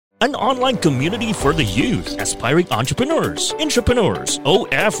an online community for the youth, aspiring entrepreneurs, OFWs,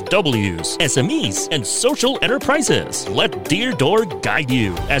 SMEs, and social enterprises. Let Dear Door guide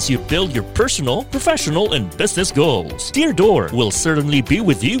you as you build your personal, professional, and business goals. Dear Door will certainly be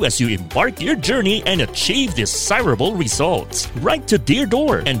with you as you embark your journey and achieve desirable results. Write to Dear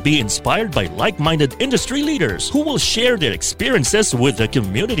Door and be inspired by like-minded industry leaders who will share their experiences with the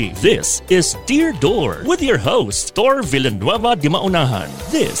community. This is Dear Door with your host, Thor Villanueva de Maunahan.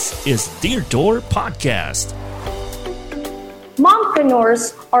 This is Dear Door Podcast.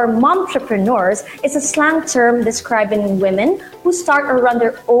 Mompreneurs or momtrepreneurs is a slang term describing women who start or run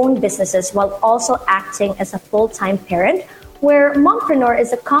their own businesses while also acting as a full-time parent, where mompreneur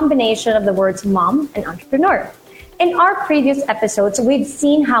is a combination of the words mom and entrepreneur. In our previous episodes, we've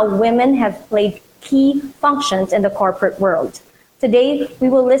seen how women have played key functions in the corporate world. Today, we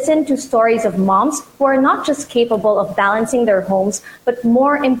will listen to stories of moms who are not just capable of balancing their homes, but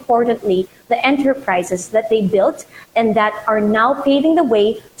more importantly, the enterprises that they built and that are now paving the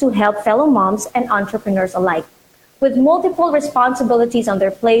way to help fellow moms and entrepreneurs alike. With multiple responsibilities on their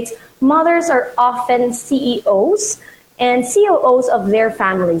plates, mothers are often CEOs and COOs of their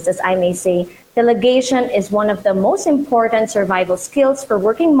families, as I may say. Delegation is one of the most important survival skills for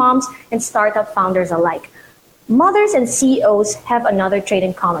working moms and startup founders alike. Mothers and CEOs have another trait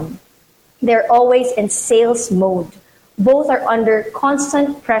in common. They're always in sales mode. Both are under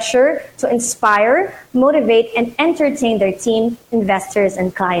constant pressure to inspire, motivate, and entertain their team, investors,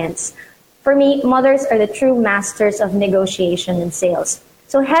 and clients. For me, mothers are the true masters of negotiation and sales.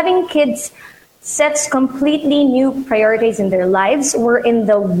 So having kids sets completely new priorities in their lives, wherein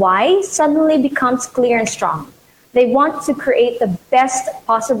the why suddenly becomes clear and strong. They want to create the best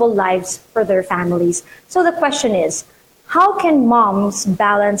possible lives for their families. So the question is, how can moms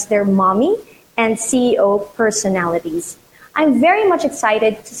balance their mommy and CEO personalities? I'm very much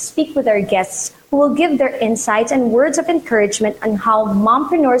excited to speak with our guests who will give their insights and words of encouragement on how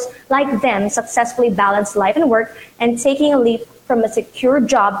mompreneurs like them successfully balance life and work and taking a leap from a secure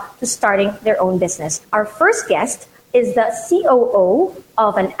job to starting their own business. Our first guest is the COO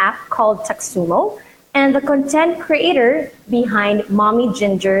of an app called Taxumo and the content creator behind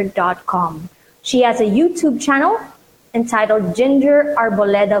mommyginger.com. She has a YouTube channel entitled Ginger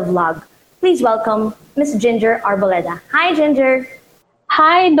Arboleda Vlog. Please welcome Miss Ginger Arboleda. Hi, Ginger.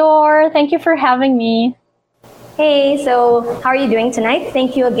 Hi, Dor. Thank you for having me. Hey, so how are you doing tonight?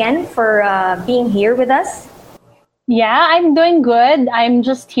 Thank you again for being here with us. Yeah, I'm doing good. I'm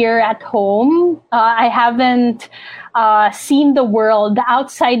just here at home. I haven't seen the world, the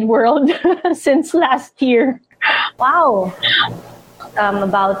outside world, since last year. Wow.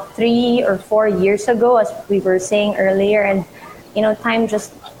 About 3 or 4 years ago, as we were saying earlier, and time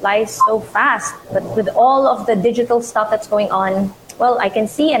just flies so fast. But with all of the digital stuff that's going on, well, I can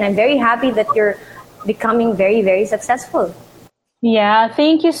see, and I'm very happy that you're becoming very, very successful. Yeah,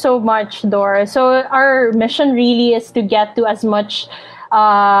 thank you so much, Dor. So our mission really is to get to as much,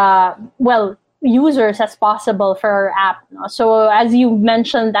 users as possible for our app. So as you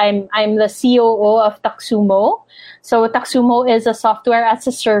mentioned, I'm the COO of Taxumo. So Taxumo is a software as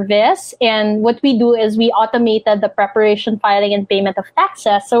a service, and what we do is we automated the preparation, filing, and payment of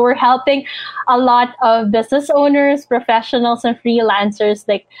taxes. So we're helping a lot of business owners, professionals, and freelancers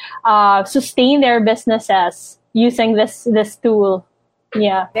sustain their businesses using this tool.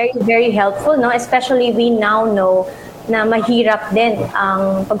 Yeah. Very, very helpful, no? Especially we now know na mahirap din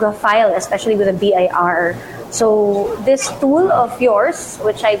ang pag-file, especially with a BIR. So this tool of yours,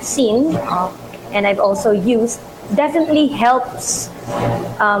 which I've seen and I've also used, definitely helps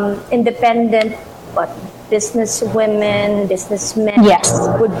independent business women, businessmen, yes,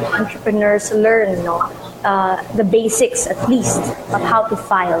 good entrepreneurs learn the basics at least of how to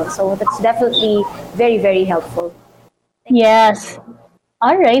file. So that's definitely very, very helpful. Yes.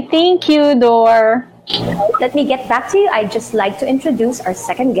 All right. Thank you, Dor. Let me get back to you. I'd just like to introduce our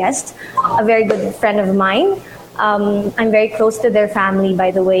second guest, a very good friend of mine. I'm very close to their family,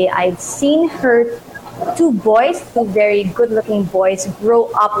 by the way. I've seen her two very good-looking boys grow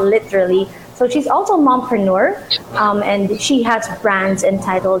up literally. So she's also a mompreneur, and she has brands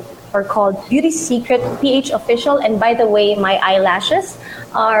called Beauty Secret, PH Official. And by the way, my eyelashes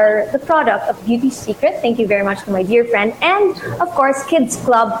are the product of Beauty Secret. Thank you very much to my dear friend. And of course, Kids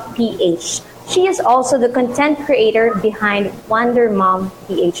Club PH. She is also the content creator behind Wonder Mom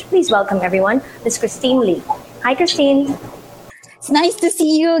PH. Please welcome everyone, Miss Christine Lee. Hi, Christine. It's nice to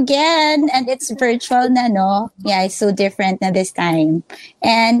see you again. And it's virtual na, no? Yeah, it's so different na this time.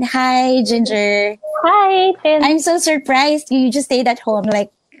 And hi, Ginger. Hi, Tin. I'm so surprised you just stayed at home.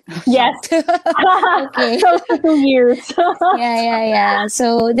 Like, Yes. Okay. Close to 2 years. Yeah.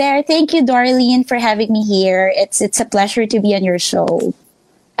 So there, thank you, Darlene, for having me here. It's a pleasure to be on your show.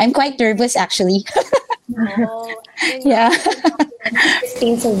 I'm quite nervous, actually. Oh, Yeah.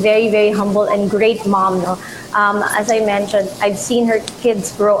 Christine's a very, very humble and great mom. No, as I mentioned, I've seen her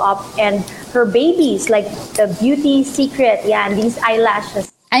kids grow up and her babies, like the beauty secret, yeah, and these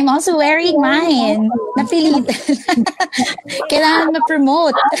eyelashes. I'm also wearing mine. Napilit. Kailangan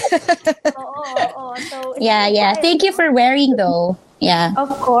ma-promote. Oo. So Yeah. Thank you for wearing, though. Yeah.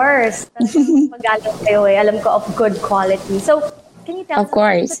 Of course. Magaling kayo eh. Alam ko of good quality. So, can you tell Of us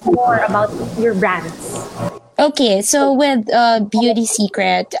course. a bit more about your brands? Okay, so with Beauty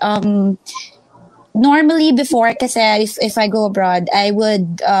Secret, normally before, kasi if I go abroad, I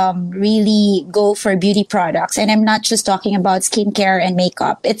would really go for beauty products, and I'm not just talking about skincare and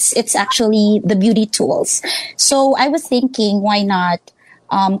makeup. It's actually the beauty tools. So I was thinking, why not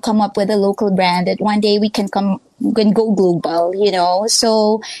come up with a local brand that one day we can go global, you know?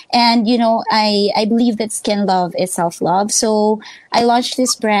 So, and, you know, I believe that skin love is self-love. So I launched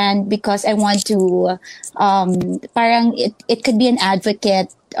this brand because I want to, parang it could be an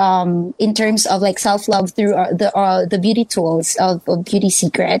advocate, in terms of like self-love through the beauty tools of Beauty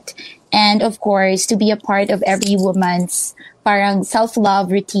Secret. And of course, to be a part of every woman's parang self-love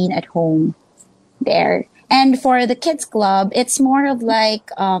routine at home there. And for the kids club, it's more of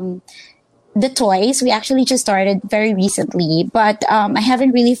like, the toys. We actually just started very recently, but I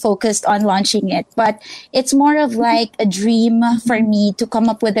haven't really focused on launching it. But it's more of like a dream for me to come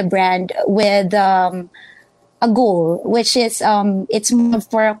up with a brand with a goal, which is it's more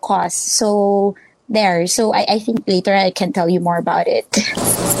for a cause. So there. So I think later I can tell you more about it.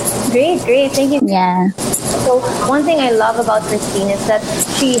 Great. Thank you. Yeah. So one thing I love about Christine is that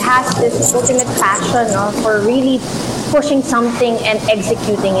she has this ultimate passion, no, for really pushing something and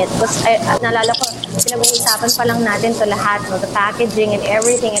executing it. Because naalala ko, pinag-uusapan pa lang natin to lahat, no, the packaging and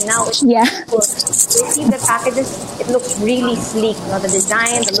everything, and now it's Yeah. cool. You see the packages, it looks really sleek, no, the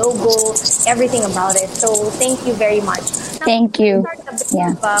design, the logo, everything about it. So thank you very much. Now, Thank you. let's start a bit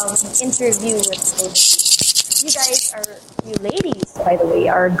Yeah. of interview with you guys you ladies, by the way,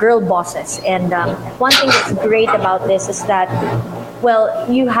 are girl bosses. And one thing that's great about this is that, well,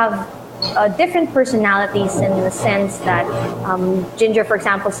 you have different personalities in the sense that Ginger, for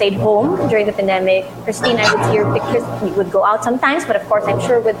example, stayed home during the pandemic. Christine, I would see your pictures. You would go out sometimes, but of course, I'm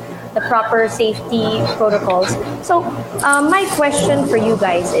sure with the proper safety protocols. So my question for you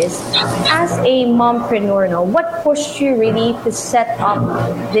guys is, as a mompreneur, no, what pushed you really to set up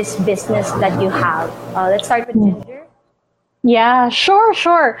this business that you have? Let's start with Ginger. Yeah, sure.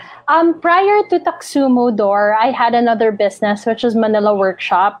 Prior to Taxumo Door, I had another business, which was Manila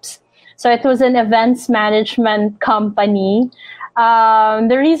Workshops. So it was an events management company.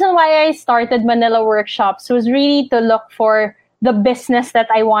 The reason why I started Manila Workshops was really to look for the business that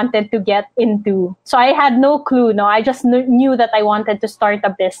I wanted to get into. So I had no clue. No, I just knew that I wanted to start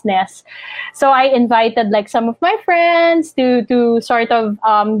a business. So I invited like some of my friends to sort of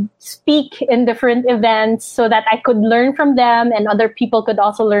speak in different events so that I could learn from them and other people could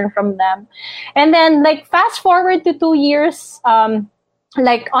also learn from them. And then like fast forward to 2 years,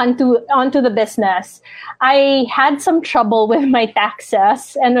 like onto the business, I had some trouble with my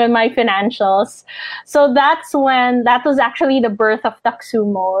taxes and with my financials. So that was actually the birth of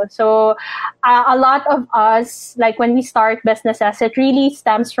Taxumo. So a lot of us, like when we start businesses, it really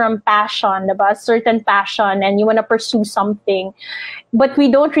stems from passion, about a certain passion, and you want to pursue something, but we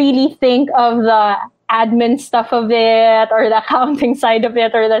don't really think of the admin stuff of it or the accounting side of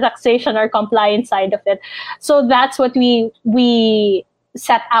it or the taxation or compliance side of it. So that's what we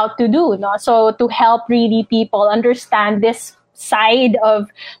set out to do, no? So to help really people understand this side of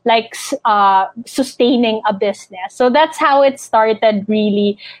like sustaining a business. So that's how it started.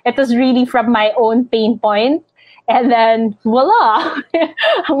 Really, it was really from my own pain point, and then voila,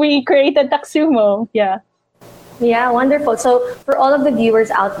 we created Taxumo. Yeah, wonderful. So for all of the viewers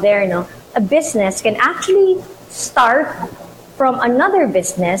out there, no, a business can actually start from another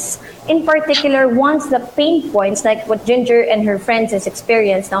business, in particular, once the pain points, like what Ginger and her friends has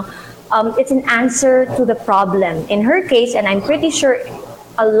experienced now, it's an answer to the problem. In her case, and I'm pretty sure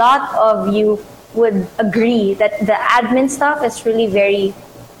a lot of you would agree that the admin stuff is really very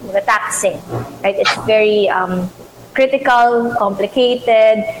taxing, right? It's very critical,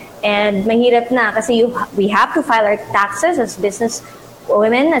 complicated, and mahirap na kasi we have to file our taxes as business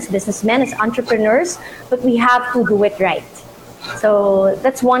women, as businessmen, as entrepreneurs, but we have to do it right. So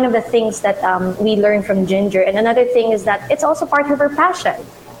that's one of the things that we learned from Ginger. And another thing is that it's also part of her passion.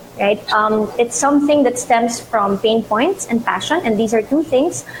 right? It's something that stems from pain points and passion, and these are two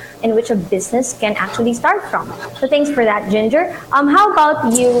things in which a business can actually start from. So thanks for that, Ginger. How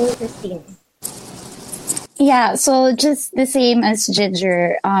about you, Christine? Yeah, so just the same as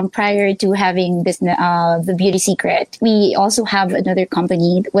Ginger, prior to having business, the Beauty Secret, we also have another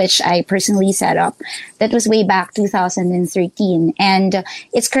company which I personally set up. That was way back 2013, and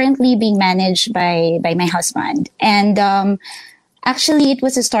it's currently being managed by my husband. And actually, it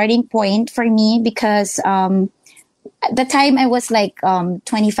was a starting point for me because at the time I was like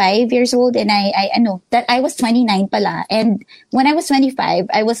 25 years old, and I know that I was 29 pala. And when I was 25,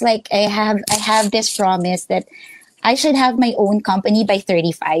 I was like, I have this promise that I should have my own company by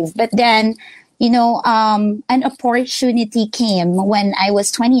 35. But then, an opportunity came when I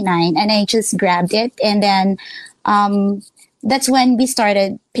was 29, and I just grabbed it. And then that's when we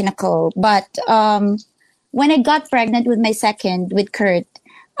started Pinnacle. But when I got pregnant with my second, with Kurt,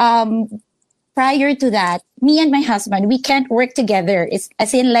 prior to that, me and my husband, we can't work together. It's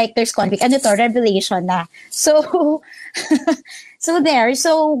as in like there's conflict. Ano to, revelation na. So,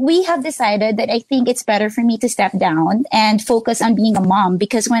 so we have decided that I think it's better for me to step down and focus on being a mom,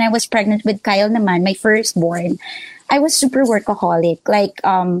 because when I was pregnant with Kyle naman, my firstborn, I was super workaholic. Like,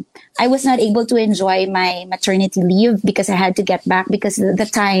 I was not able to enjoy my maternity leave because I had to get back, because at the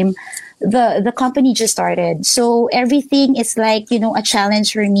time, the company just started. So everything is like, a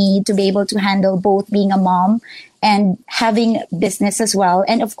challenge for me to be able to handle both being a mom and having business as well.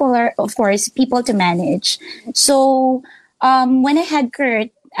 And of course, people to manage. So, when I had Kurt,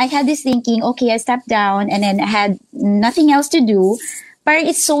 I had this thinking, okay, I stepped down, and then I had nothing else to do. But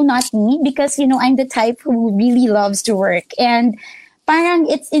it's so not me, because, I'm the type who really loves to work. And parang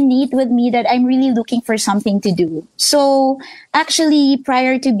it's innate with me that I'm really looking for something to do. So actually,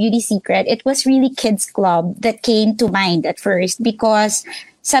 prior to Beauty Secret, it was really Kids Club that came to mind at first, because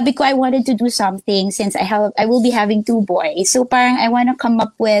sabi ko I wanted to do something since I will be having 2 boys. So parang I want to come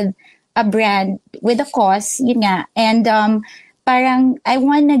up with a brand with a cause, yun nga. And parang I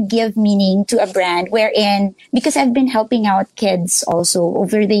want to give meaning to a brand wherein, because I've been helping out kids also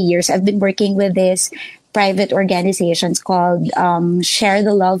over the years. I've been working with this private organizations called Share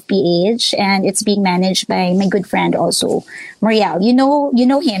the Love PH, and it's being managed by my good friend also, Muriel. You know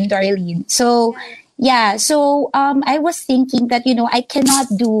him, Darlene. So yeah, so I was thinking that I cannot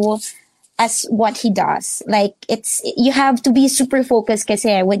do as what he does. Like, you have to be super focused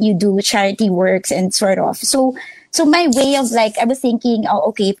kasi when you do charity works and sort of. So my way of I was thinking,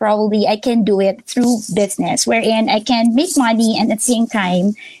 okay, probably I can do it through business, wherein I can make money and at the same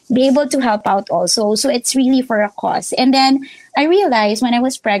time be able to help out also. So it's really for a cause. And then I realized when I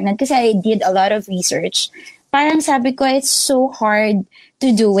was pregnant, because I did a lot of research, parang sabi ko, it's so hard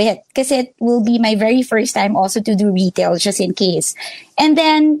to do it, because it will be my very first time also to do retail, just in case. And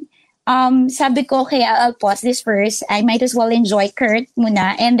then sabi ko, okay, I'll pause this first. I might as well enjoy Kurt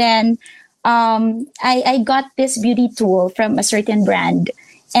muna. And then I got this beauty tool from a certain brand.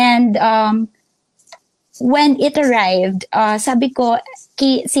 And when it arrived, sabi ko,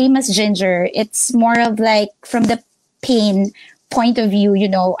 same as Ginger, it's more of like from the pain point of view,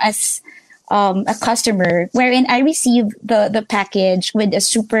 as a customer, wherein I received the package with a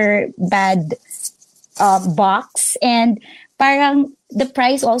super bad box, and parang the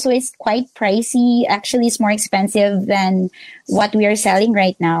price also is quite pricey. Actually, it's more expensive than what we are selling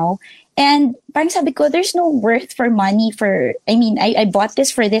right now. And parang sabi ko, there's no worth for money I bought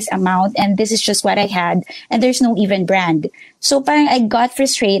this for this amount, and this is just what I had, and there's no even brand. So parang I got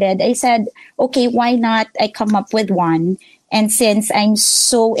frustrated. I said, okay, why not I come up with one? And since I'm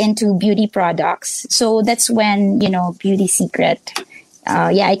so into beauty products, so that's when, Beauty Secret.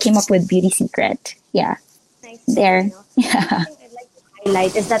 I came up with Beauty Secret. Yeah. Nice. There. Yeah. I'd like to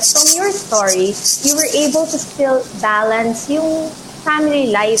highlight is that from your story, you were able to still balance yung family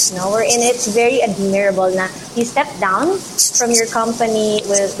life, wherein it's very admirable na you stepped down from your company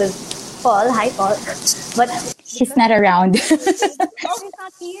with Paul. Hi, Paul. But he's not around. He's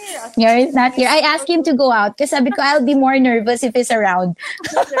not here. Yeah, he's not here. I asked him to go out because sabi ko, I'll be more nervous if he's around.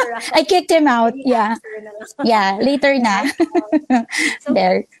 I kicked him out. Yeah. Yeah, later na. So,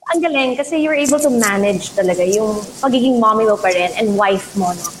 there. Ang galing kasi you were able to manage talaga yung pagiging mommy mo pa rin and wife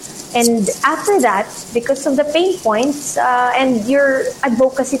mo, no? And after that, because of the pain points and your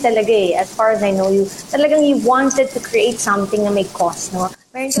advocacy talaga as far as I know you, talagang you wanted to create something na may cause, no?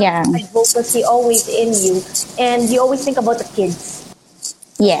 Yeah. Advocacy always in you, and you always think about the kids.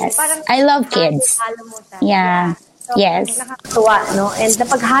 Yes, I love kids. Yeah. So, yes. Nakakatuwa, no? And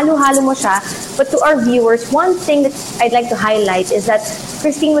napaghalo-halo mo siya. But to our viewers, one thing that I'd like to highlight is that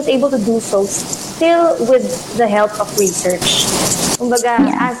Christine was able to do so still with the help of research. Kumbaga,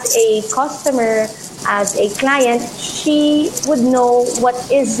 as a customer, as a client, she would know what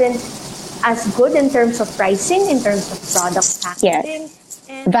isn't as good in terms of pricing, in terms of product packaging. Yes.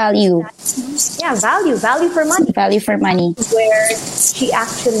 Value. Value for money. Value for money. Where she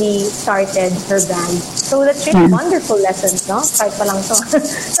actually started her brand. So that's really wonderful lessons, no? Kahit pa lang to.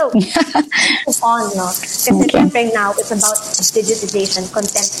 So, move on, no? Kasi syempre now, it's about digitization,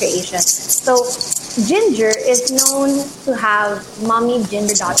 content creation. So, Ginger is known to have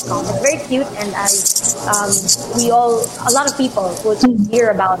mommyginger.com. It's very cute, and a lot of people would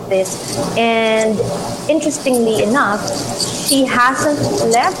hear about this. And interestingly enough, she hasn't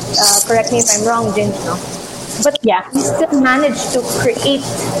left. Correct me if I'm wrong, Ginger. No? But you still managed to create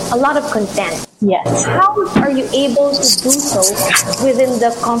a lot of content. Yes. How are you able to do so within the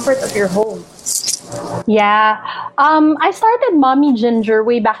comfort of your home? Yeah. I started Mommy Ginger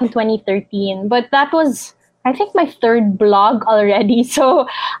way back in 2013, but that was, I think, my third blog already. So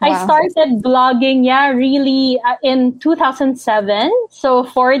I started blogging, really in 2007. So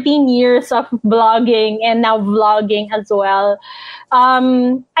 14 years of blogging and now vlogging as well.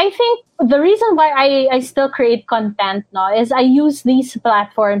 I think the reason why I still create content now is I use these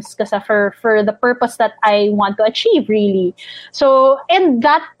platforms for the purpose that I want to achieve, really. So, and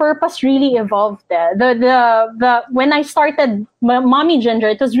that purpose really evolved. When I started Mommy Ginger,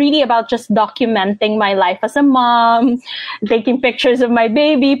 it was really about just documenting my life as a mom, taking pictures of my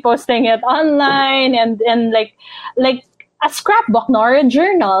baby, posting it online, and like a scrapbook or a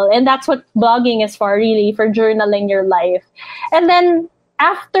journal. And that's what blogging is for, really, for journaling your life. And then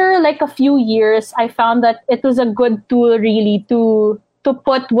after like a few years, I found that it was a good tool, really, to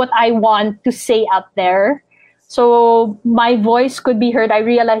put what I want to say out there. So my voice could be heard. I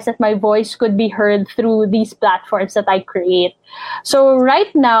realized that my voice could be heard through these platforms that I create. So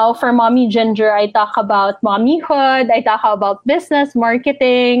right now, for Mommy Ginger, I talk about mommyhood. I talk about business,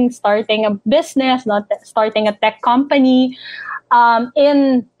 marketing, starting a business, not starting a tech company.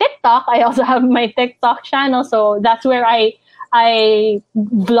 In TikTok, I also have my TikTok channel. So that's where I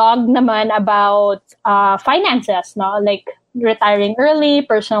vlog naman about finances, no? Like retiring early,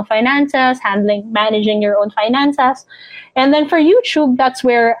 personal finances, managing your own finances. And then for YouTube, that's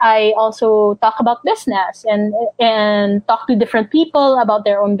where I also talk about business and talk to different people about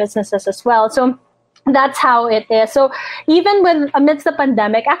their own businesses as well. So that's how it is. So even amidst the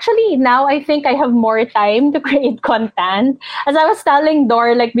pandemic, actually now I think I have more time to create content. As I was telling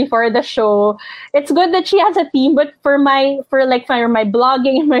Dor like before the show, it's good that she has a team, but for my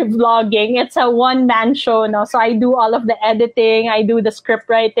blogging and my vlogging, it's a one-man show now. So I do all of the editing, I do the script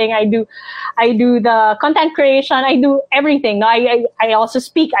writing, I do the content creation, I do everything. I also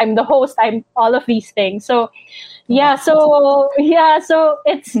speak, I'm the host, I'm all of these things. So so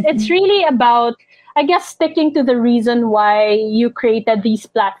it's really about, I guess, sticking to the reason why you created these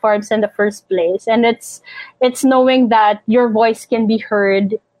platforms in the first place. And it's knowing that your voice can be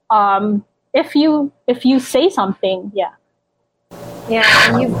heard if you say something. Yeah,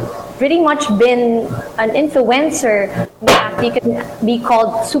 and you've pretty much been an influencer. You can be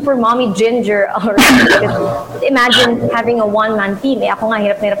called Super Mommy Ginger. Or imagine having a one-man team. Ako nga,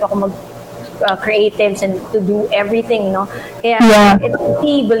 hirap na hirap ako mag creatives and to do everything, no? It's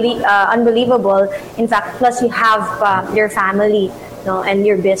really unbelievable. In fact, plus you have your family, no, and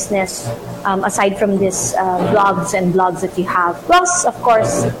your business aside from this blogs that you have. Plus, of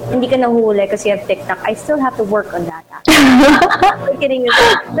course, hindi ka nahuli kasi you have TikTok. I still have to work on that. I'm kidding.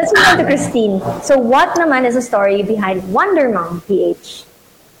 Let's move on to Christine. So, what naman is the story behind Wonder Mom PH?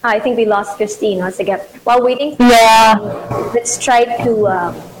 I think we lost Christine. No? So, while waiting, let's try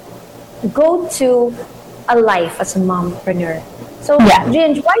to go to a life as a mompreneur. So,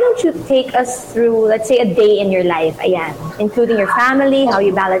 Ginge, why don't you take us through, let's say, a day in your life, including your family, how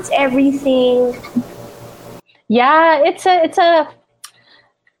you balance everything? Yeah, it's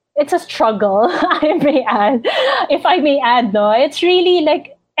a struggle. If I may add, no, it's really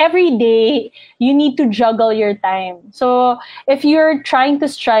like every day you need to juggle your time. So if you're trying to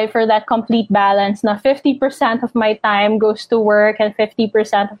strive for that complete balance, now 50% of my time goes to work and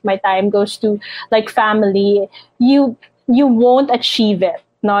 50% of my time goes to like family, you won't achieve it.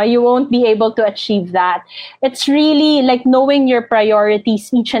 No, you won't be able to achieve that. It's really like knowing your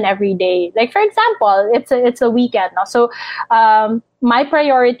priorities each and every day. Like, for example, it's a weekend. No? So my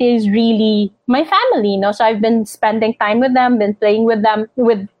priority is really my family. No? So I've been spending time with them, been playing with them,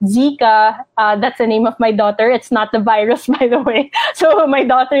 with Zika. That's the name of my daughter. It's not the virus, by the way. So my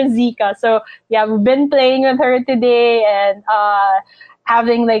daughter is Zika. So yeah, we've been playing with her today and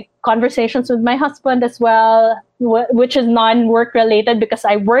having like conversations with my husband as well, which is non-work related because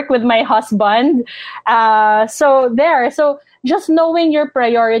I work with my husband. So just knowing your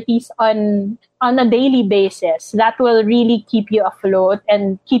priorities on a daily basis, that will really keep you afloat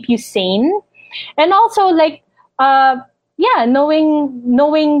and keep you sane. And also like,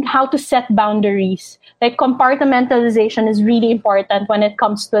 knowing how to set boundaries. Like compartmentalization is really important when it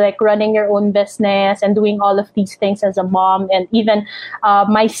comes to like running your own business and doing all of these things as a mom, and even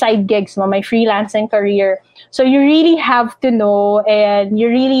my side gigs, my freelancing career. So you really have to know, and you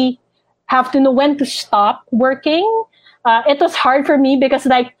really have to know when to stop working. It was hard for me because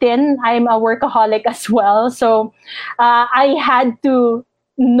like Tin, I'm a workaholic as well. So I had to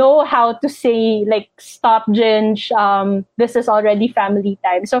know how to say like, stop, Ginge, this is already family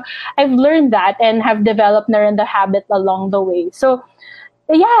time. So I've learned that and have developed the habit along the way. So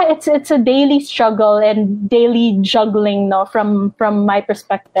yeah, it's a daily struggle and daily juggling, no, from my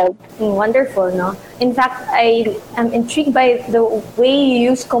perspective. Wonderful, no? In fact, I am intrigued by the way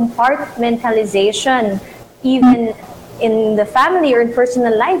you use compartmentalization even in the family or in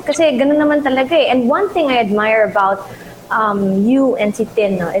personal life. Kasi ganun naman talaga eh. And one thing I admire about you and si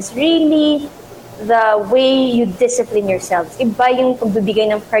Tin, no, is really the way you discipline yourselves. Iba yung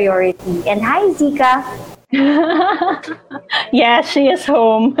pagbibigay ng priority. And hi, Zika. Yeah, she is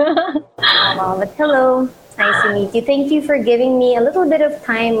home. But hello. Nice to meet you. Thank you for giving me a little bit of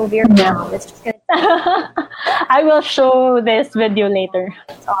time of your mom. It's just I will show this video later.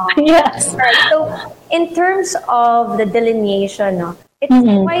 Yes. Right. So, in terms of the delineation, no, it's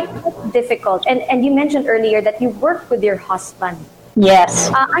quite difficult. And you mentioned earlier that you work with your husband.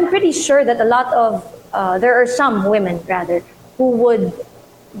 Yes. I'm pretty sure that a lot of, there are some women rather, who would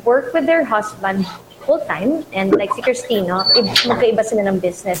work with their husband full-time, and like si Christina, magkaiba sila ng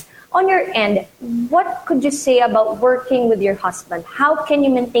business. On your end, what could you say about working with your husband? How can you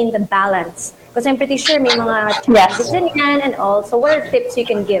maintain the balance? Because I'm pretty sure may mga challenges in yan and all. So what are tips you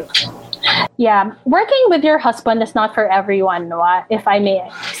can give? Yeah, working with your husband is not for everyone, Noah, if I may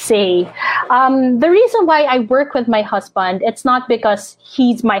say. The reason why I work with my husband, it's not because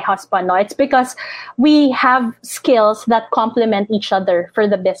he's my husband, no. It's because we have skills that complement each other for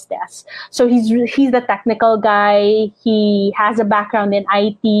the business. So he's the technical guy. He has a background in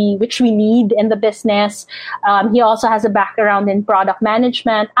IT, which we need in the business. He also has a background in product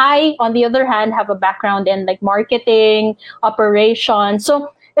management. I, on the other hand, have a background in like marketing, operations.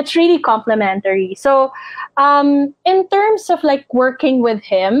 So it's really complementary. So, in terms of like working with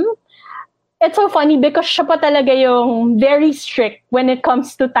him, it's so funny because siya pa talaga yung very strict when it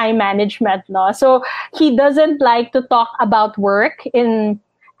comes to time management, no? So he doesn't like to talk about work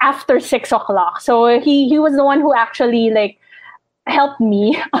after 6 o'clock. So he was the one who actually like helped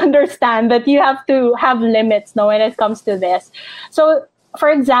me understand that you have to have limits, no, when it comes to this. So, for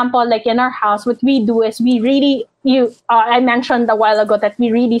example, like in our house, what we do is we really, I mentioned a while ago that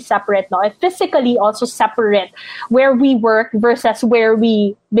we really separate now. And physically also separate where we work versus where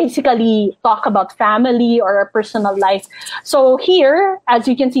we basically talk about family or our personal life. So here, as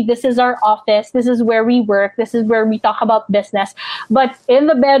you can see, this is our office. This is where we work. This is where we talk about business. But in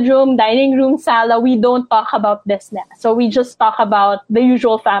the bedroom, dining room, sala, we don't talk about business. So we just talk about the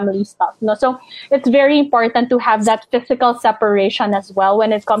usual family stuff. No? So it's very important to have that physical separation as well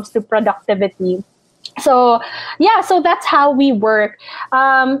when it comes to productivity. So yeah, so that's how we work.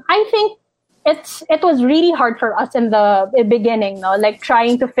 I think it was really hard for us in the beginning, no, like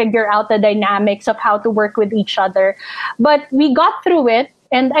trying to figure out the dynamics of how to work with each other. But we got through it,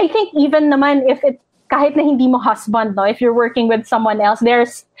 and I think even naman if it kahit na hindi mo husband, no, if you're working with someone else,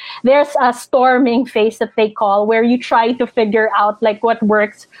 there's a storming phase that they call where you try to figure out like what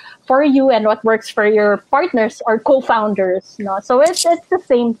works for you and what works for your partners or co-founders, no. So it's the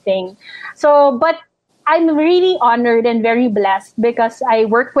same thing. So, but I'm really honored and very blessed because I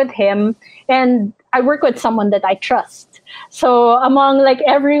work with him and I work with someone that I trust. So among like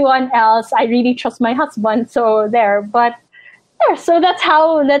everyone else, I really trust my husband. So there, but there. So that's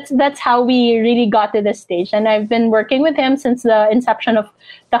how we really got to this stage. And I've been working with him since the inception of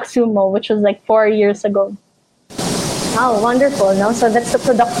Taxumo, which was like 4 years ago. Oh, wonderful, no? So that's the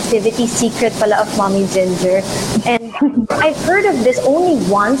productivity secret pala of Mommy Ginger. And I've heard of this only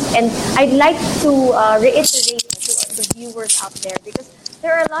once, and I'd like to reiterate to the viewers out there because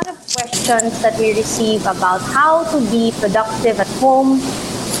there are a lot of questions that we receive about how to be productive at home.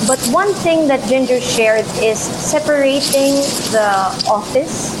 But one thing that Ginger shared is separating the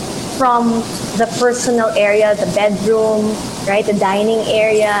office from the personal area, the bedroom, right, the dining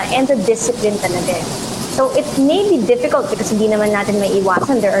area, and the discipline talaga. So it may be difficult because hindi naman natin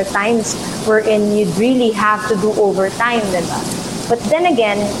maiiwasan. There are times wherein you'd really have to do overtime, diba? But then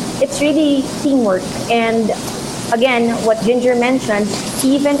again, it's really teamwork. And again, what Ginger mentioned,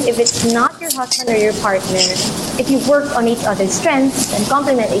 even if it's not your husband or your partner, if you work on each other's strengths and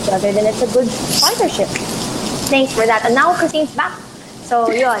complement each other, then it's a good partnership. Thanks for that. And now Christine's back.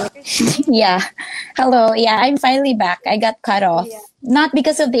 So, yun. Yeah. Hello. Yeah, I'm finally back. I got cut off. Yeah. Not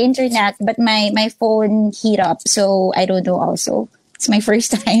because of the internet, but my phone heat up. So I don't know also. It's my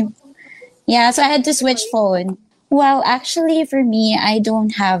first time. Yeah, so I had to switch phone. Well, actually, for me, I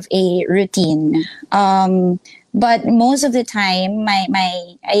don't have a routine. But most of the time,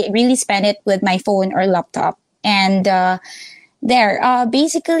 I really spend it with my phone or laptop. And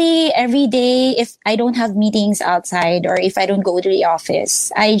basically every day, if I don't have meetings outside or if I don't go to the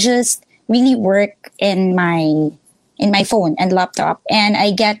office, I just really work in my phone and laptop, and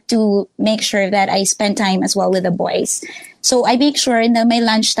I get to make sure that I spend time as well with the boys. So I make sure that my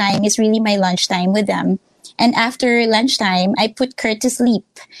lunchtime is really my lunchtime with them. And after lunchtime, I put Kurt to sleep.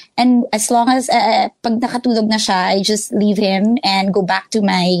 And as long as pag nakatulog na siya, I just leave him and go back to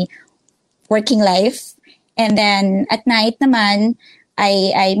my working life. And then at night naman,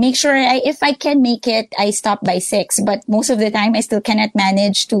 I make sure if I can make it, I stop by 6. But most of the time, I still cannot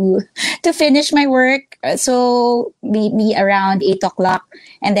manage to finish my work. So maybe around 8 o'clock.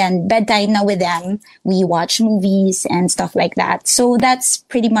 And then bedtime now with them. We watch movies and stuff like that. So that's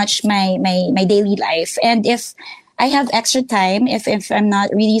pretty much my daily life. And if I have extra time, if I'm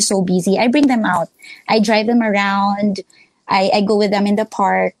not really so busy, I bring them out. I drive them around. I go with them in the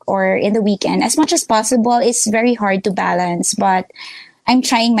park or in the weekend. As much as possible, it's very hard to balance, but I'm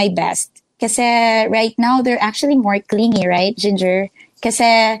trying my best. Kasi right now, they're actually more clingy, right, Ginger?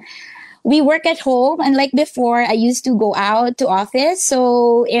 Kasi we work at home, and like before, I used to go out to office.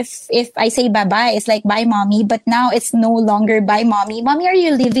 So if I say bye-bye, it's like, bye, mommy. But now it's no longer bye, mommy. Mommy, are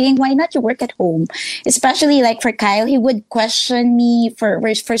you leaving? Why not you work at home? Especially like for Kyle, he would question me for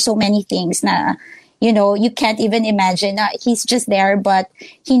so many things na, you know, you can't even imagine. He's just there, but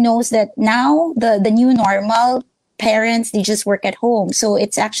he knows that now the new normal, parents, they just work at home. So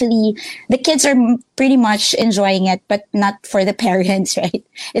it's actually, the kids are pretty much enjoying it, but not for the parents, right?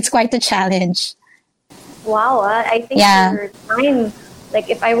 It's quite a challenge. Wow, I think your time, like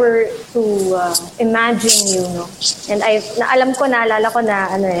if I were to imagine you, no, and naalala ko na,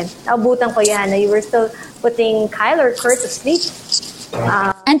 naabutan ko yan, na you were still putting Kyle or Kurt to sleep.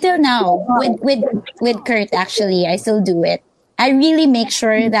 Until now, with Kurt, actually, I still do it. I really make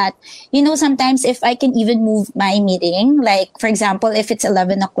sure that, you know, sometimes if I can even move my meeting, like, for example, if it's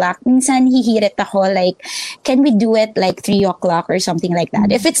 11 o'clock, minsan hihirit ako, like, can we do it like 3 o'clock or something like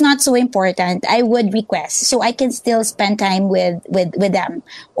that? If it's not so important, I would request so I can still spend time with them.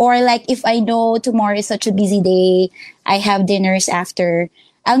 Or like, if I know tomorrow is such a busy day, I have dinners after,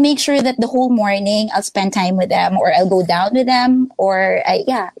 I'll make sure that the whole morning I'll spend time with them, or I'll go down with them, or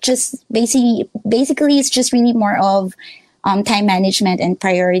just basically it's just really more of time management and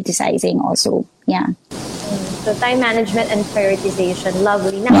prioritizing also. Yeah. So time management and prioritization.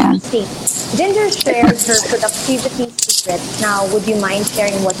 Lovely. Now, see, Ginger shared her productivity secret. Now, would you mind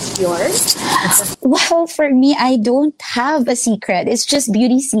sharing what's yours? Well, for me, I don't have a secret. It's just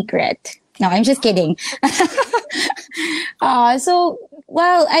beauty secret. No, I'm just kidding.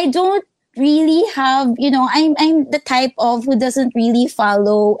 Well, I don't really have, you know, I'm the type of who doesn't really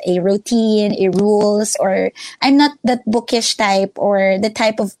follow a routine, a rules, or I'm not that bookish type or the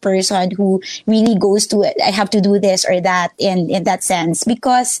type of person who really goes to it. I have to do this or that in that sense,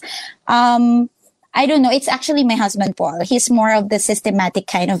 because I don't know. It's actually my husband, Paul. He's more of the systematic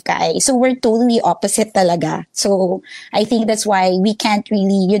kind of guy. So we're totally opposite talaga. So I think that's why we can't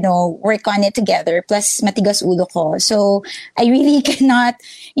really, you know, work on it together. Plus, matigas ulo ko. So I really cannot,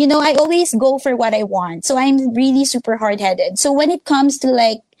 you know, I always go for what I want. So I'm really super hard-headed. So when it comes to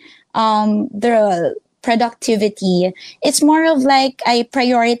like, the productivity, it's more of like I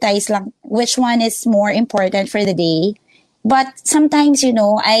prioritize lang which one is more important for the day. But sometimes, you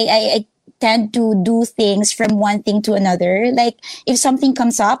know, I tend to do things from one thing to another. Like if something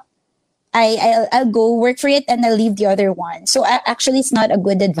comes up, I'll go work for it and I'll leave the other one. So actually, it's not a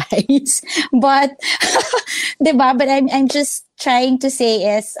good advice, but diba? But I'm just trying to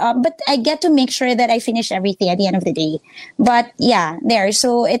say is, but I get to make sure that I finish everything at the end of the day. But yeah, there.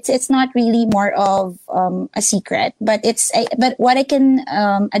 So it's not really more of a secret, but but what I can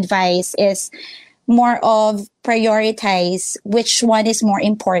advise is more of prioritize which one is more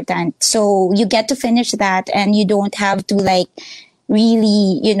important. So you get to finish that and you don't have to like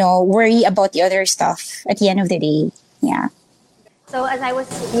really, you know, worry about the other stuff at the end of the day. Yeah. So as I was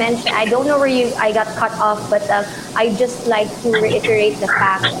mentioning, I don't know where I got cut off, but I just like to reiterate the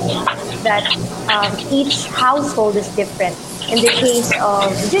fact that each household is different. in the case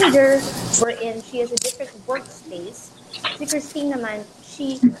of Ginger, wherein she has a different workspace, si Christine naman,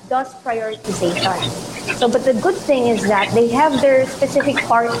 she does prioritization. So, but the good thing is that they have their specific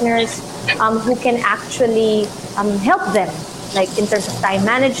partners who can actually help them, like in terms of time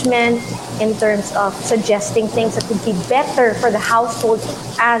management, in terms of suggesting things that would be better for the household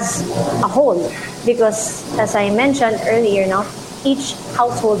as a whole. Because as I mentioned earlier, each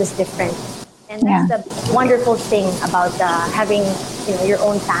household is different. And that's the wonderful thing about having your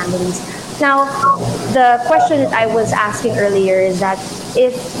own families. Now, the question that I was asking earlier is that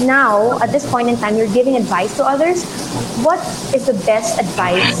if now, at this point in time, you're giving advice to others, what is the best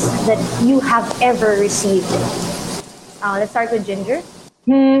advice that you have ever received? Let's start with Ginger.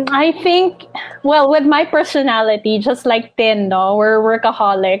 I think, well, with my personality, just like Tin, we're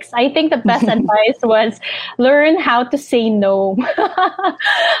workaholics. I think the best advice was learn how to say no.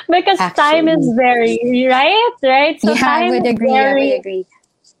 Because time is very, right? So I would agree.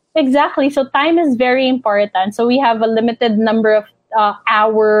 Exactly. So time is very important. So we have a limited number of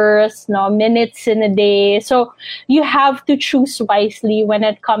hours, minutes in a day. So you have to choose wisely when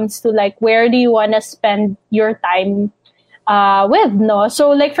it comes to like, where do you want to spend your time with, So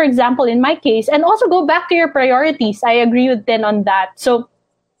like, for example, in my case, and also go back to your priorities. I agree with Tin on that. So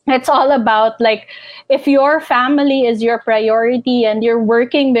it's all about like, if your family is your priority and you're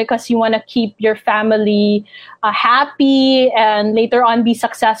working because you want to keep your family happy and later on be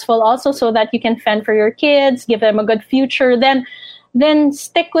successful also so that you can fend for your kids, give them a good future, then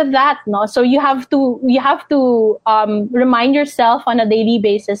stick with that, So you have to remind yourself on a daily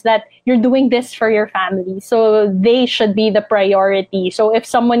basis that you're doing this for your family. So they should be the priority. So if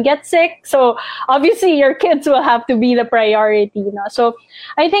someone gets sick, so obviously your kids will have to be the priority, So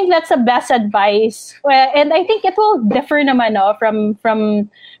I think that's the best advice. And I think it will differ naman,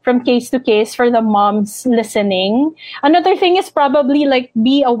 from case to case for the moms listening. Another thing is probably like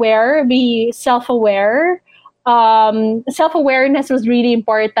be self-aware. Self-awareness was really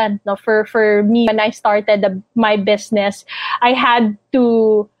important for me when I started my business. I had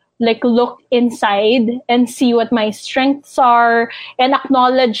to like look inside and see what my strengths are and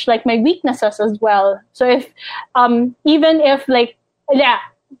acknowledge like my weaknesses as well. So if even if like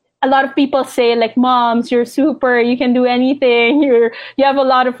a lot of people say like, moms, you're super, you can do anything, you have a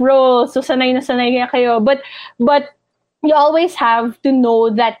lot of roles, so sanay na kayo, but you always have to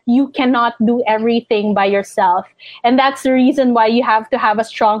know that you cannot do everything by yourself. And that's the reason why you have to have a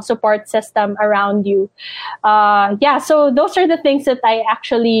strong support system around you. So those are the things that I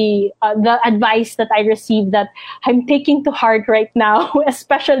actually, the advice that I received that I'm taking to heart right now,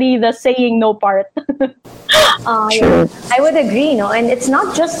 especially the saying no part. I would agree, and it's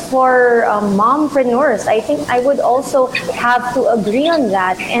not just for mompreneurs. I think I would also have to agree on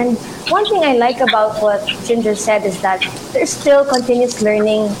that. And one thing I like about what Ginger said is that there's still continuous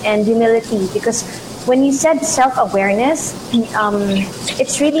learning and humility, because when you said self-awareness,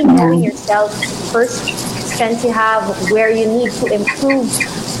 it's really knowing yourself first, strengths you have, where you need to improve.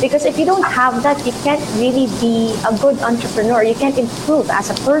 Because if you don't have that, you can't really be a good entrepreneur. You can't improve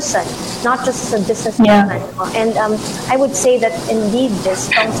as a person, not just as a businessman. And I would say that indeed this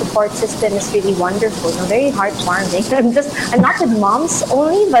strong support system is really wonderful, very heartwarming. I'm not with moms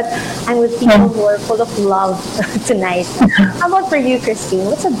only, but I'm with people who are full of love tonight. How about for you, Christine?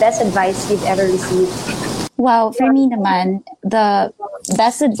 What's the best advice you've ever received? Well, for me naman, the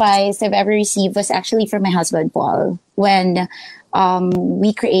best advice I've ever received was actually from my husband, Paul, when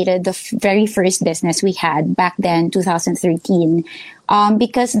we created the very first business we had back then, 2013,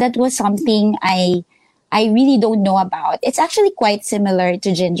 because that was something I really don't know about. It's actually quite similar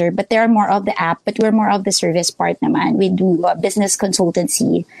to Ginger, but they're more of the app, but we're more of the service part naman. We do business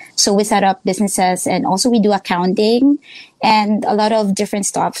consultancy. So we set up businesses, and also we do accounting and a lot of different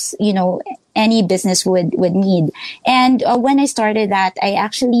stuffs, any business would need. And when I started that, I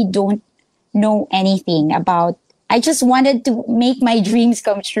actually don't know anything about. I just wanted to make my dreams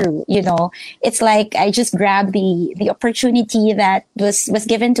come true. It's like I just grabbed the opportunity that was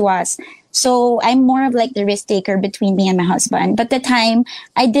given to us. So I'm more of like the risk taker between me and my husband. But at the time,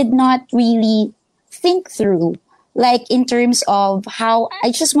 I did not really think through, like in terms of how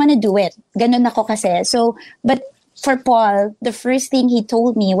I just want to do it. Ganun ako kasi. So, but for Paul, the first thing he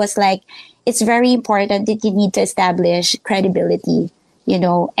told me was like, it's very important that you need to establish credibility.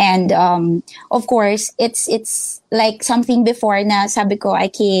 And of course, it's like something before na sabi ko, I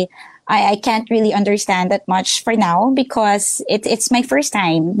can't really understand that much for now because it's my first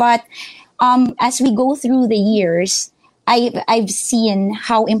time. But as we go through the years, I've seen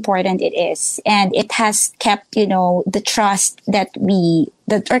how important it is, and it has kept, the trust that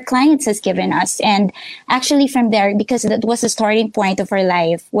our clients has given us. And actually from there, because that was the starting point of our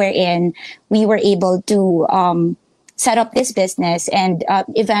life, wherein we were able to set up this business, and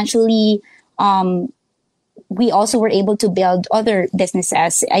eventually we also were able to build other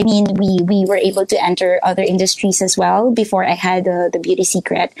businesses. I mean, we were able to enter other industries as well before I had the Beauty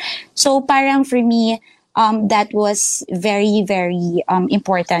Secret. So parang for me, that was very, very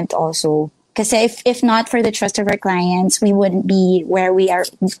important also. Because if not for the trust of our clients, we wouldn't be where we are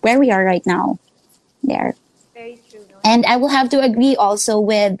right now. There. Very true. No? And I will have to agree also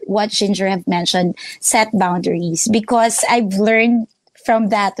with what Ginger have mentioned, set boundaries, because I've learned from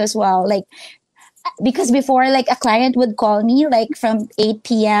that as well. Like, because before, like, a client would call me like from 8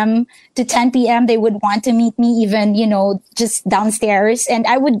 p.m. to 10 p.m. They would want to meet me even, just downstairs, and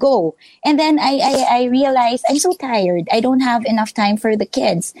I would go. And then I realized I'm so tired. I don't have enough time for the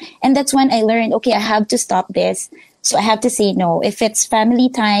kids. And that's when I learned, okay, I have to stop this. So I have to say no. If it's family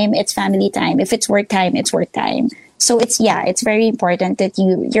time, it's family time. If it's work time, it's work time. So it's very important that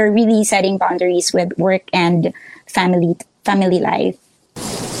you're really setting boundaries with work and family life.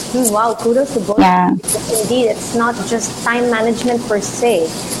 Wow, kudos to both. Yeah. Indeed, it's not just time management per se.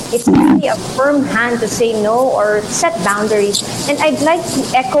 It's really a firm hand to say no or set boundaries. And I'd like to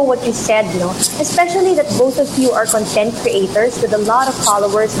echo what you said, especially that both of you are content creators with a lot of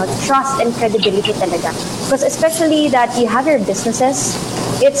followers, trust and credibility talaga. Because especially that you have your businesses,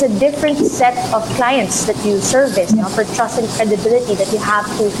 it's a different set of clients that you service, for trust and credibility that you have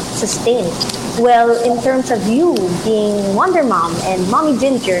to sustain. Well, in terms of you being Wonder Mom and Mommy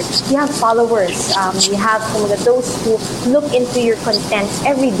Ginger, you have followers. You have those who look into your content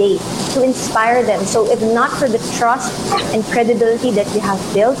every day to inspire them. So if not for the trust and credibility that you have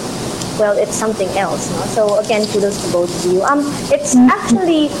built, well, it's something else. So again, kudos to both of you. It's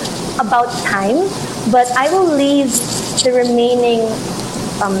actually about time, but I will leave the remaining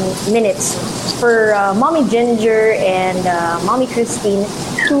minutes for Mommy Ginger and Mommy Christine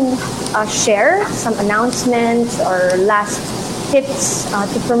to share some announcements or last tips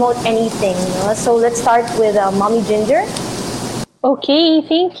to promote anything. So let's start with Mommy Ginger. Okay,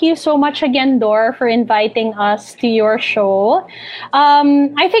 thank you so much again, Dor, for inviting us to your show.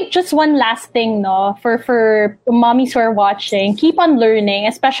 I think just one last thing, for mommies who are watching, keep on learning,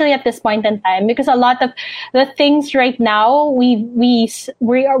 especially at this point in time, because a lot of the things right now we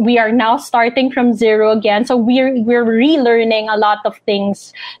are now starting from zero again. So we're relearning a lot of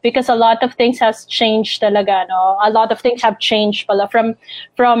things because a lot of things has changed talaga, no? A lot of things have changed pala from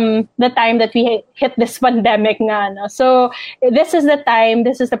the time that we hit this pandemic nga, no? So this is the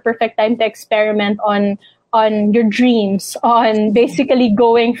perfect time to experiment on your dreams, on basically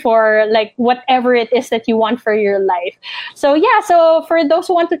going for like whatever it is that you want for your life. So for those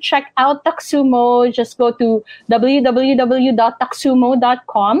who want to check out Taxumo, just go to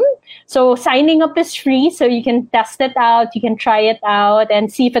www.taxumo.com. So signing up is free, so you can test it out, you can try it out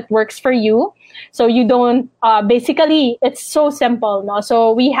and see if it works for you. So you don't, basically, it's so simple, no?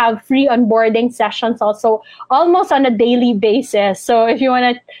 So we have free onboarding sessions also almost on a daily basis. So if you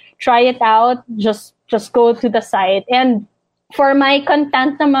want to try it out, just go to the site. And for my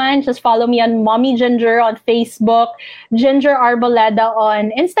content naman, just follow me on Mommy Ginger on Facebook, Ginger Arboleda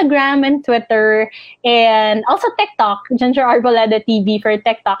on Instagram and Twitter, and also TikTok, Ginger Arboleda TV for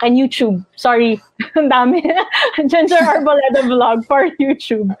TikTok, and YouTube. Sorry, ang dami. Ginger Arboleda Vlog for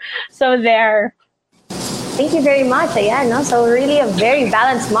YouTube. So there. Thank you very much. Ayan, no? So really a very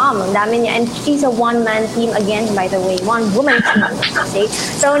balanced mom. Ang dami niya. And she's a one-man team again, by the way. One-woman team, I should say.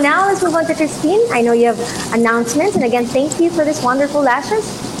 So now let's move on to Christine. I know you have announcements. And again, thank you for this wonderful lashes.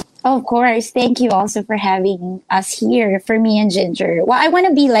 Of course. Thank you also for having us here for me and Ginger. Well, I want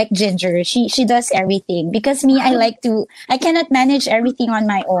to be like Ginger. She does everything. Because me, I cannot manage everything on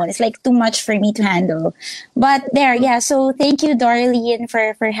my own. It's like too much for me to handle. But there, yeah. So thank you, Dorleen,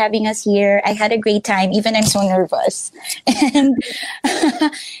 for having us here. I had a great time. Even I'm so nervous. And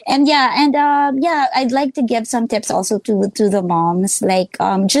I'd like to give some tips also to the moms. Like,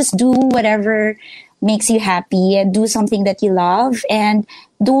 just do whatever makes you happy and do something that you love, and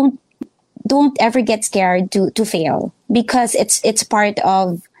don't ever get scared to fail, because it's part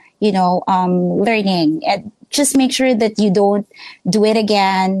of learning. And just make sure that you don't do it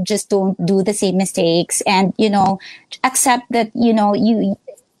again. Just don't do the same mistakes, and accept that you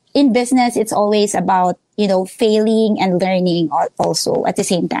in business it's always about failing and learning also at the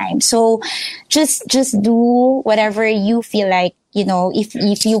same time. So just do whatever you feel like.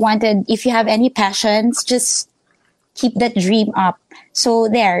 If you have any passions, just keep that dream up. So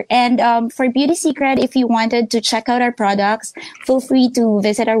there. And for Beauty Secret, if you wanted to check out our products, feel free to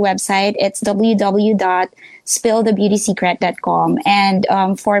visit our website. It's www.spillthebeautysecret.com. And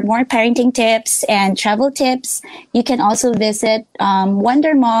for more parenting tips and travel tips, you can also visit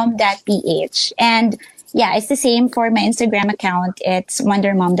wondermom.ph. And yeah, it's the same for my Instagram account. It's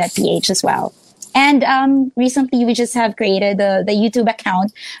wondermom.ph as well. And recently we just have created the YouTube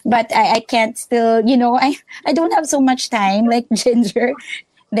account, but I can't still, I don't have so much time like Ginger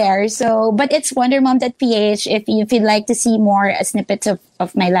there. So, but it's wondermom.ph if you'd like to see more snippets of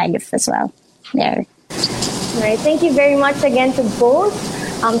my life as well there. All right. Thank you very much again to both.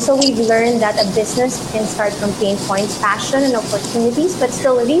 So we've learned that a business can start from pain points, passion, and opportunities, but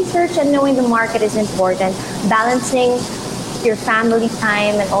still research and knowing the market is important. Balancing your family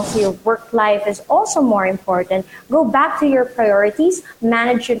time and also your work life is also more important. Go back to your priorities,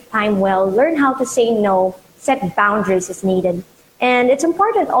 manage your time well, learn how to say no, set boundaries as needed. And it's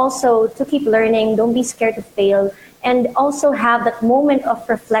important also to keep learning, don't be scared to fail, and also have that moment of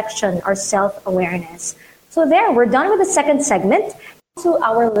reflection or self-awareness. So there, we're done with the second segment. To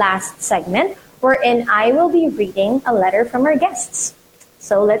our last segment, wherein I will be reading a letter from our guests.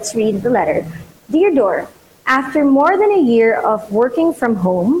 So let's read the letter. Dear Dor, after more than a year of working from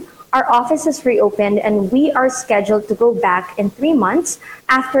home, our office has reopened and we are scheduled to go back in 3 months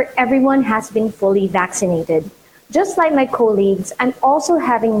after everyone has been fully vaccinated. Just like my colleagues, I'm also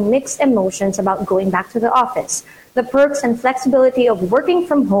having mixed emotions about going back to the office. The perks and flexibility of working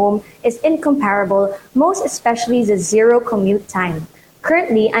from home is incomparable, most especially the zero commute time.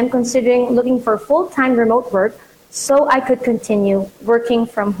 Currently, I'm considering looking for full-time remote work so I could continue working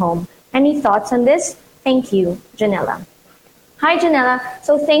from home. Any thoughts on this? Thank you, Janella. Hi, Janella.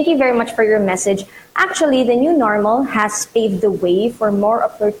 So thank you very much for your message. Actually, the new normal has paved the way for more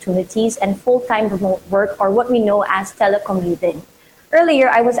opportunities and full-time remote work, or what we know as telecommuting. Earlier,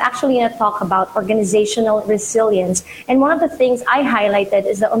 I was actually in a talk about organizational resilience, and one of the things I highlighted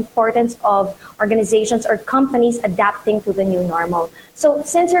is the importance of organizations or companies adapting to the new normal. So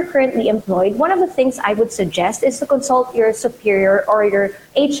since you're currently employed, one of the things I would suggest is to consult your superior or your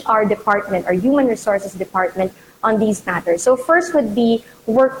HR department or human resources department on these matters. So first would be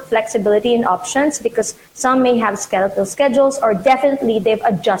work flexibility and options, because some may have skeletal schedules, or definitely they've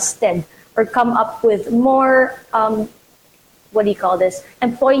adjusted or come up with more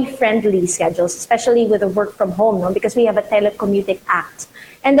employee-friendly schedules, especially with the work from home, no? Because we have a Telecommuting Act.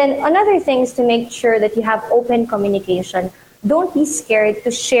 And then another thing is to make sure that you have open communication. Don't be scared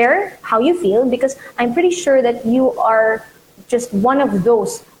to share how you feel, because I'm pretty sure that you are just one of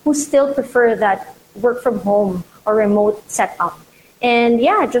those who still prefer that work from home or remote setup. And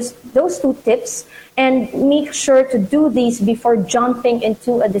yeah, just those 2 tips. And make sure to do these before jumping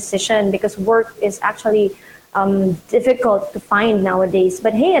into a decision, because work is actually difficult to find nowadays.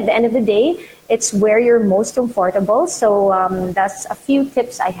 But hey, at the end of the day, it's where you're most comfortable. So that's a few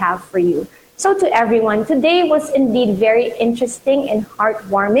tips I have for you. So to everyone, today was indeed very interesting and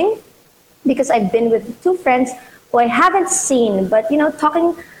heartwarming, because I've been with 2 friends who I haven't seen, but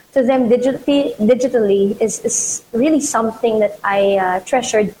talking to them digitally is really something that I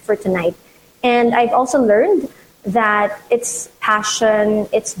treasured for tonight. And I've also learned that it's passion,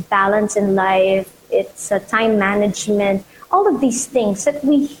 it's balance in life, it's time management, all of these things that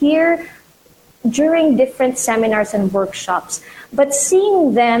we hear during different seminars and workshops. But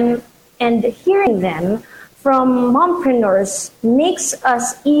seeing them and hearing them from mompreneurs makes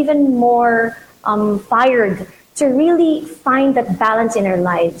us even more fired to really find that balance in our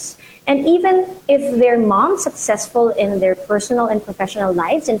lives. And even if they're moms successful in their personal and professional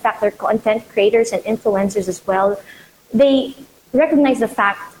lives, in fact, they're content creators and influencers as well, they recognize the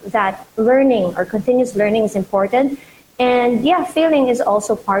fact that learning or continuous learning is important. And yeah, failing is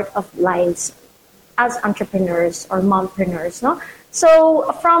also part of lives as entrepreneurs or mompreneurs, no?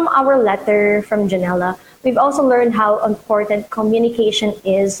 So from our letter from Janella, we've also learned how important communication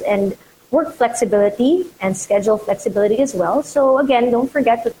is, and work flexibility and schedule flexibility as well. So again, don't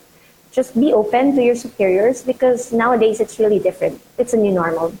forget to just be open to your superiors, because nowadays it's really different. It's a new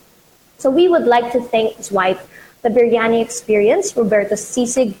normal. So we would like to thank Swipe, the Biryani Experience, Roberto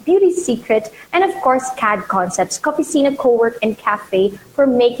Sisig, Beauty Secret, and of course CAD Concepts, Cofficina Cowork and Cafe for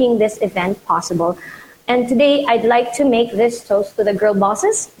making this event possible. And today I'd like to make this toast to the girl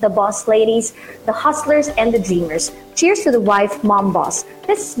bosses, the boss ladies, the hustlers, and the dreamers. Cheers to the wife, mom, boss.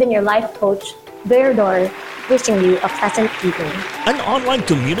 This has been your life coach, Dear Dor. wishing you a pleasant evening. An online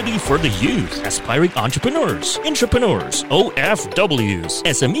community for the youth, aspiring entrepreneurs, intrapreneurs, OFWs,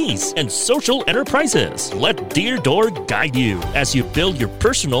 SMEs, and social enterprises. Let Dear Door guide you as you build your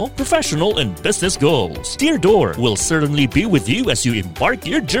personal, professional, and business goals. Dear Door will certainly be with you as you embark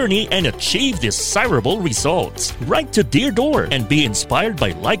your journey and achieve desirable results. Write to Dear Door and be inspired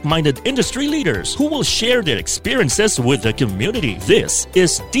by like-minded industry leaders who will share their experiences with the community. This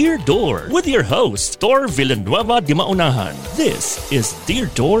is Dear Door with your host, Tor Villanueva de Maunahan. This is Dear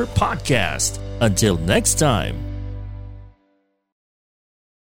Door Podcast. Until next time.